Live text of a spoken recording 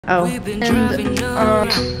Oh, We've been driving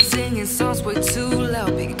around, singing songs way too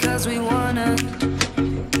loud because we wanna.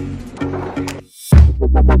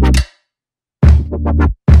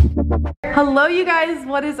 hello you guys,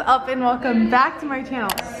 what is up and welcome back to my channel.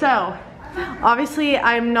 So, obviously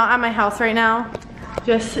I'm not at my house right now,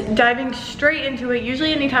 just diving straight into it.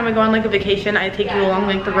 Usually anytime I go on like a vacation, I take you along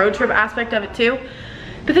like the road trip aspect of it too.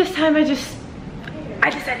 But this time I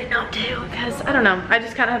decided not to because I don't know, I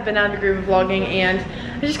just kind of have been out of the groove of vlogging and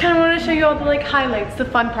I just kind of wanted to show you all the like highlights, the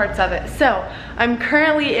fun parts of it. So I'm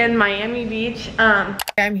currently in Miami Beach.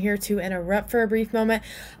 I'm here to interrupt for a brief moment.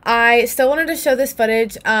 I still wanted to show this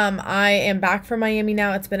footage. I am back from Miami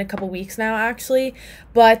now. It's been a couple weeks now actually,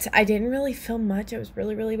 but I didn't really film much. I was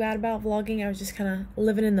really bad about vlogging. I was just kind of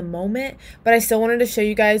living in the moment, but I still wanted to show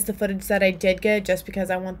you guys the footage that I did get just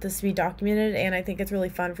because I want this to be documented and I think it's really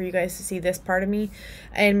fun for you guys to see this part of me.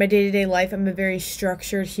 In my day-to-day life, I'm a very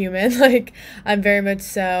structured human. Like, I'm very much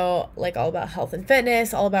so, like, all about health and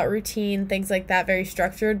fitness, all about routine, things like that, very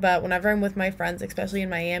structured. But whenever I'm with my friends, especially in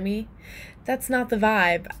Miami, that's not the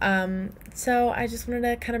vibe. So I just wanted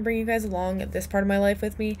to kind of bring you guys along at this part of my life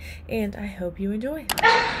with me, and I hope you enjoy.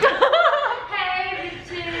 Hey,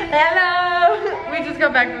 bitches. Hello! We just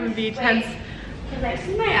got back from the beach, hence. Can I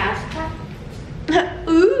see my ass?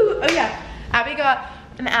 Ooh, oh yeah. Abby got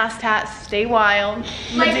an ass tat, stay wild.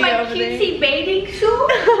 Like my cutesy bathing suit?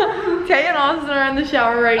 Tay and Austin are in the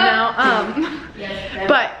shower right now. Yes,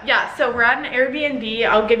 but yeah, so we're at an Airbnb.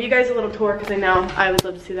 I'll give you guys a little tour because I know I would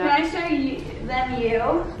love to see that. Can I show you them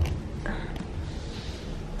you?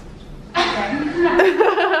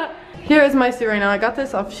 Here is my suit right now. I got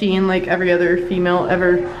this off Shein like every other female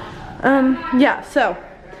ever. Yeah, so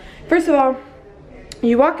first of all,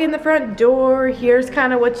 you walk in the front door, here's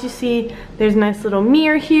kind of what you see. There's a nice little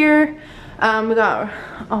mirror here. We got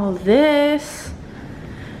all this.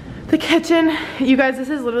 The kitchen. You guys, this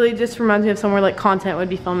is literally just reminds me of somewhere like content would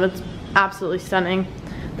be filmed. It's absolutely stunning.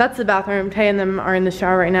 That's the bathroom. Tay and them are in the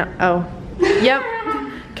shower right now. Oh, yep.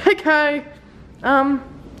 Okay.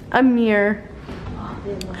 A mirror.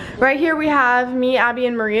 Right here we have me, Abby,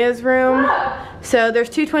 and Maria's room. So there's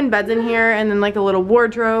two twin beds in here and then like a little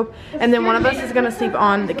wardrobe. And then one of us is gonna sleep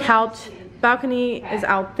on the couch. Balcony is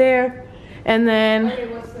out there. And then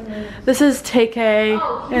this is TK.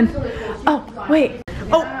 And oh, wait.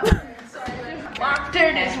 Oh. There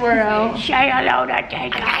it is, World. Say hello to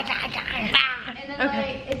TK.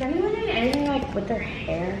 Okay. Is anyone doing anything like with their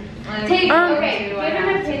hair? Okay,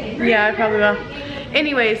 yeah, I probably will.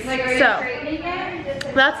 Anyways, so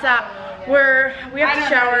that's that. We have to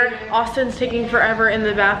shower. Austin's taking forever in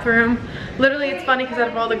the bathroom. Literally, it's funny because out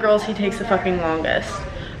of all the girls, he takes the fucking longest.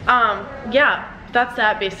 Yeah, that's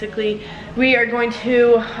that basically. We are going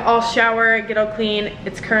to all shower, get all clean.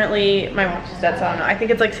 It's currently, my watch is dead, so I don't know. I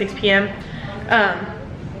think it's like 6 p.m.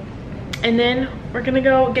 And then we're gonna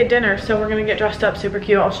go get dinner. So we're gonna get dressed up super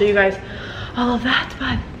cute. I'll show you guys all of that,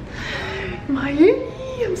 but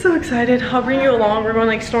Miami, I'm so excited. I'll bring you along. We're going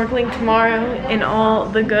like snorkeling tomorrow and all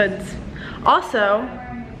the goods. Also,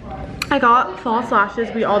 I got false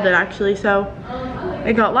lashes. We all did actually. So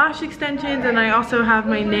I got lash extensions and I also have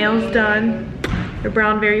my nails done. They're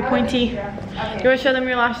brown, very pointy. You want to show them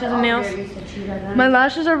your lashes and nails? My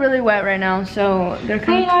lashes are really wet right now, so they're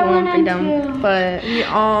kind of swollen up and down. But we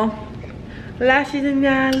all lashes and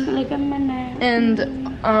nails. Look at my nails.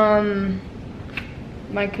 and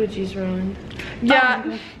my coochie's ruined.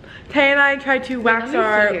 Yeah, Tay and I tried to wax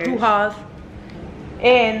our hoo-haws.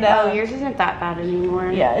 And Oh, yours isn't that bad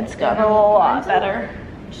anymore. yeah, it's gotten a lot better.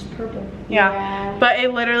 Just purple. Yeah, but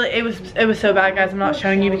it literally, it was so bad, guys. I'm not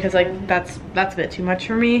showing you because like that's a bit too much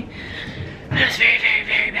for me. It was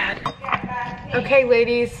very bad. Okay,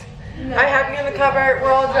 ladies, I have you in the cover.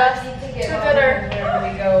 We're all dressed for dinner.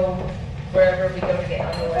 Wherever we go to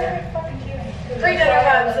get underwear. Free dinner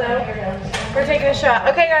time, so we're taking a shot.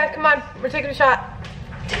 Okay, guys, come on, we're taking a shot.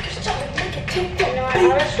 I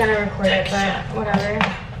was gonna record it, but whatever.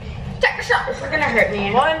 Take a shot. This is gonna hurt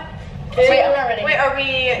me. 1, 2. Wait, I'm not ready. Wait, are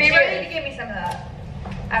we? Be ready to give me some of that.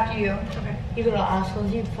 After you. Okay. You little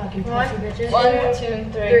assholes, you fucking pussy 1, bitches. 1,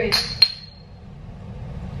 2, 3.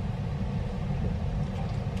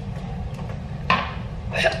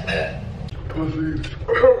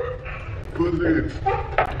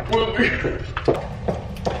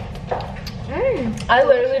 I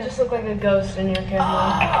literally just look like a ghost in your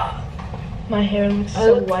camera. My hair looks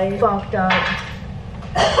so white. Fucked up.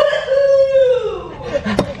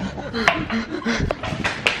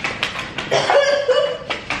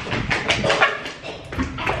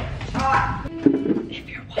 If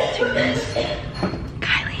you're watching this,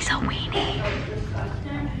 Kylie's a weenie.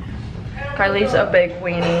 Kylie's a big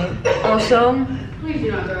weenie. Also, Please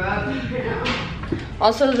do not throw up.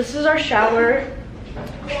 Also, this is our shower.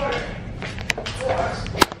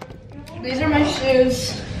 These are my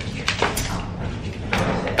shoes.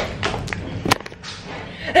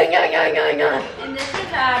 And this is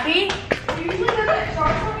Abby. Usually that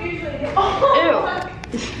socks don't usually hit. Ew.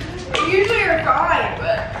 Usually you're fine,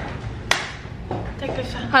 but. Take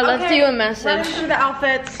this. Hi, let's do a message. Run through the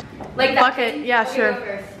outfits. Like that. Bucket, yeah,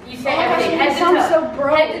 sure. You say everything. Head to toe. so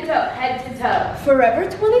broke. Head to toe. Head to toe. Forever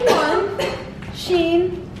 21.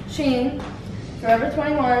 Sheen. Forever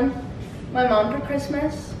 21. My mom for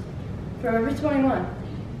Christmas. Forever 21.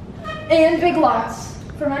 And big lots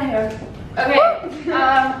for my hair. Okay.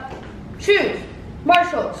 Shoes.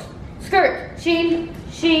 Marshalls. Skirt. Sheen.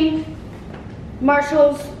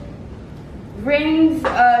 Marshalls. Rings.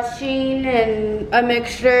 Sheen and a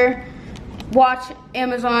mixture. Watch.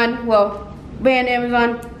 Amazon. Well, band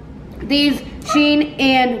Amazon. These Sheen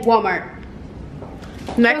and Walmart.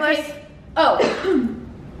 Necklace. Okay. Oh.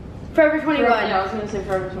 Forever 21. Yeah, I was gonna say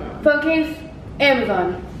Forever 21. Phone case.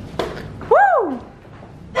 Amazon. Woo!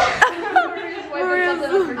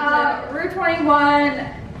 Route 21.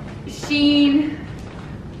 Sheen.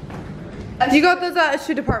 You got those at a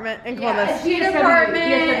shoe department in Columbus. Shoe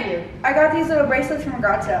department. I got these little bracelets from a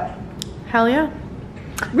garage sale. Hell yeah.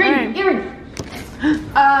 Ring. Earring.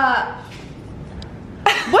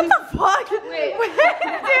 What the fuck? Wait.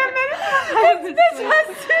 Damn it. This has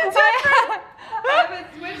two different. I haven't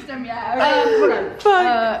switched them yet. Hold on.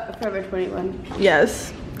 Fuck. Forever 21.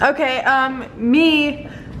 Yes. Okay, me,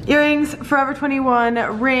 earrings, Forever 21,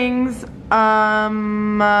 rings,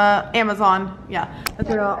 Amazon. Yeah, that's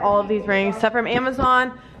where all of these rings. Stuff from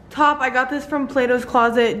Amazon. Top, I got this from Plato's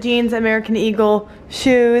Closet. Jeans, American Eagle.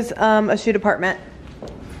 Shoes, a shoe department.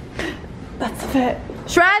 That's the fit.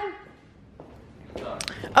 Shred?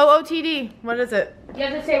 OOTD. What is it? You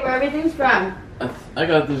have to say where everything's from. I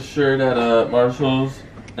got this shirt at Marshall's,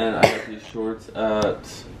 and I got these shorts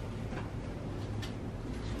at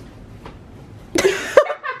I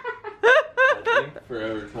think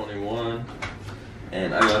Forever 21,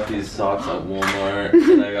 and I got these socks at Walmart,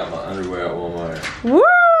 and I got my underwear at Walmart. Woo!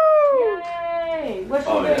 Yay! What's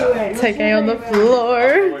Oh, your yeah. favorite? Taking on the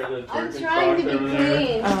floor. I'm trying to be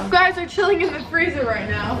clean. Guys are chilling in the freezer right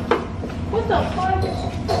now. What the fuck?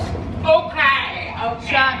 Okay.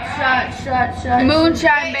 Shot.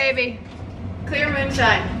 Moonshine, baby. Clear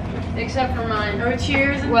moonshine. Except for mine. Oh,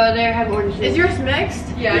 cheers. Well, they have orange juice. Is yours mixed?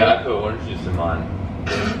 Yeah, I put orange juice in mine.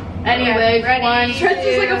 Anyways, Ready? one, Shred's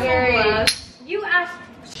just like a full three. glass. You asked.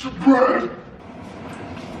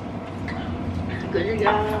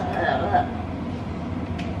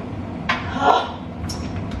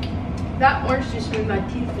 That orange juice made my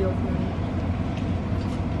teeth feel funny.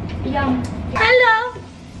 Yum. Hello.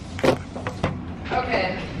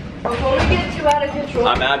 Okay. Before we get too out of control.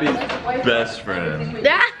 I'm Abby's best friend.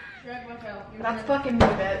 Yeah. That's fucking me,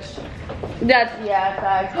 bitch. That's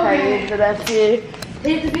facts. Kylie is the best kid.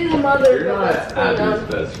 Hate to be the mother. You're not Abby's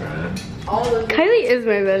best friend. Kylie is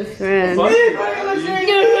my best friend. Fuck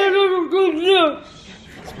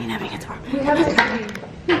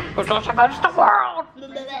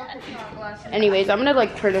Anyways, I'm gonna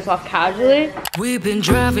like turn this off casually. We've been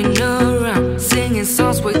driving around, singing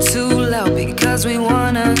songs way too loud because we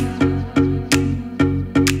wanna.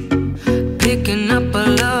 Picking up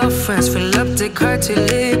all our friends, fill up the car till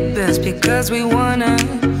it bends because we wanna.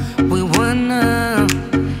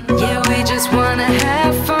 Yeah, we just wanna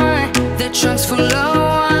have fun. The trunk's full of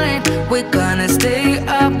wine. We're gonna stay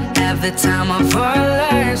up, have the time of our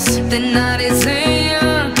lives. The night is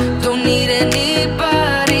young, don't need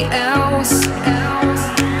anybody else.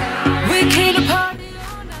 We came to party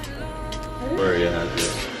all night long. Where you have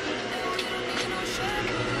it.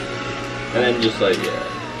 And then just like, yeah.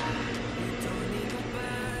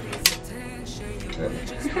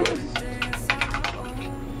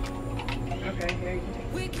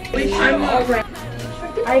 I'm alright.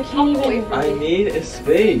 I can't even. I need a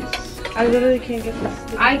space. I literally can't get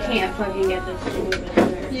this. I can't fucking get this to move.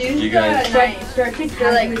 You guys. Start to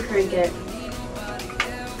casually crank it.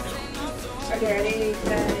 Okay, ready,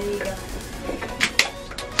 steady, go.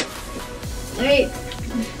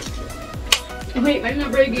 Wait, I'm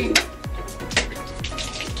not breaking.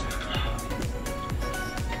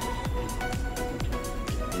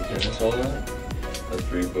 You finish all that? That's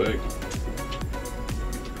pretty quick.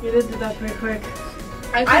 You did do that pretty quick.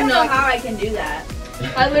 I don't know how I can do that.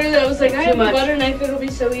 I literally was like, I have a butter knife, it'll be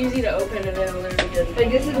so easy to open, and then I literally didn't. Like,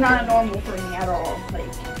 this is not normal for me at all.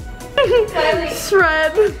 Like,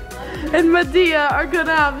 Shred and Medea are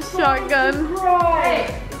gonna have a shotgun.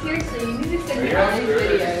 Hey, seriously, you need to send me all these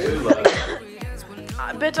videos.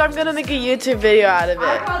 bitch, I'm gonna make a YouTube video out of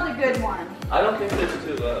I it. called a good one. I don't think there's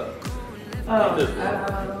too low.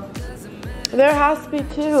 There has to be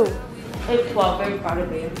 2. It's 12, there would probably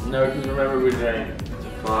be. No, because remember we drank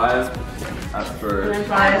 5 at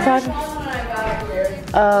first.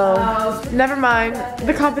 Oh, never mind.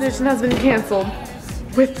 The competition has been canceled.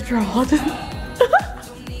 Withdrawn.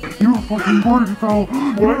 You're a fucking party foul!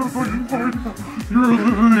 You're a fucking party foul! You're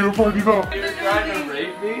literally a party foul! You're trying to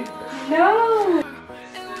rape me? No.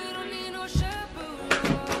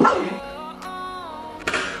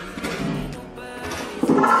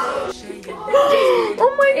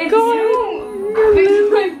 Oh my god! Fix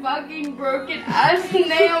my fucking broken ass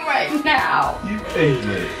nail right now. You hate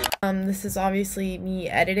me. This is obviously me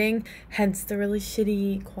editing, hence the really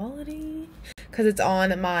shitty quality, because it's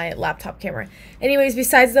on my laptop camera. Anyways,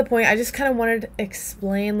 besides the point, I just kind of wanted to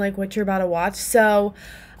explain like what you're about to watch. So,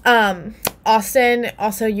 Austin,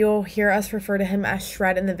 also you'll hear us refer to him as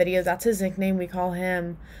Shred in the videos. That's his nickname. We call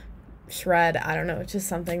him Shred. I don't know. It's just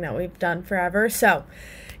something that we've done forever. So,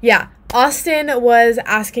 yeah, Austin was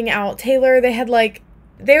asking out Taylor.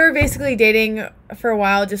 They were basically dating for a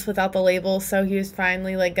while just without the label, so he was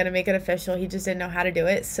finally like gonna make it official. He just didn't know how to do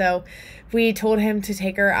it, so we told him to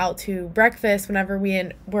take her out to breakfast whenever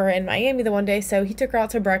we were in Miami the one day. So he took her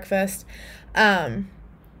out to breakfast, and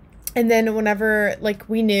then whenever like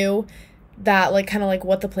we knew that like kind of like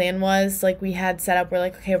what the plan was, like we had set up, we're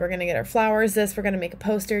like, okay, we're gonna get her flowers, we're gonna make a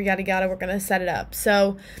poster, yada yada, we're gonna set it up.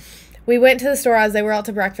 So we went to the store as they were out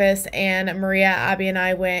to breakfast, and Maria, Abby, and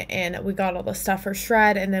I went and we got all the stuff for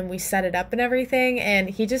Shred, and then we set it up and everything, and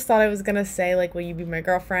he just thought I was gonna say like, will you be my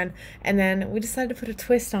girlfriend? And then we decided to put a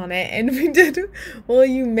twist on it, and we did, will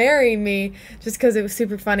you marry me? Just because it was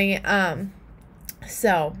super funny.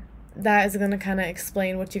 So that is gonna kind of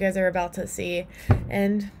explain what you guys are about to see,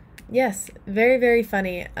 and yes, very, very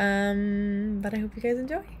funny. But I hope you guys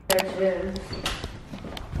enjoy. There it is.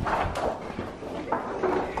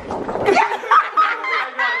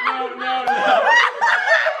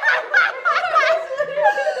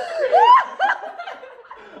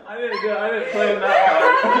 I didn't plan that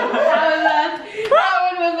part. That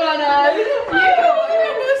one was on us. You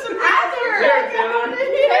knew some after.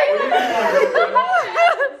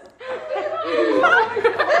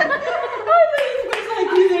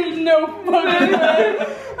 There's no fucking way.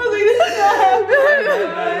 I was like, this is not happening.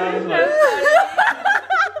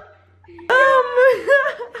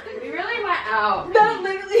 We really went out. That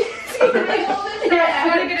literally.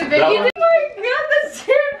 Trying to get a video. Oh my god, this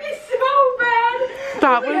scared me so bad.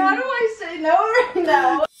 That Like, how do I say no right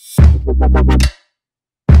now?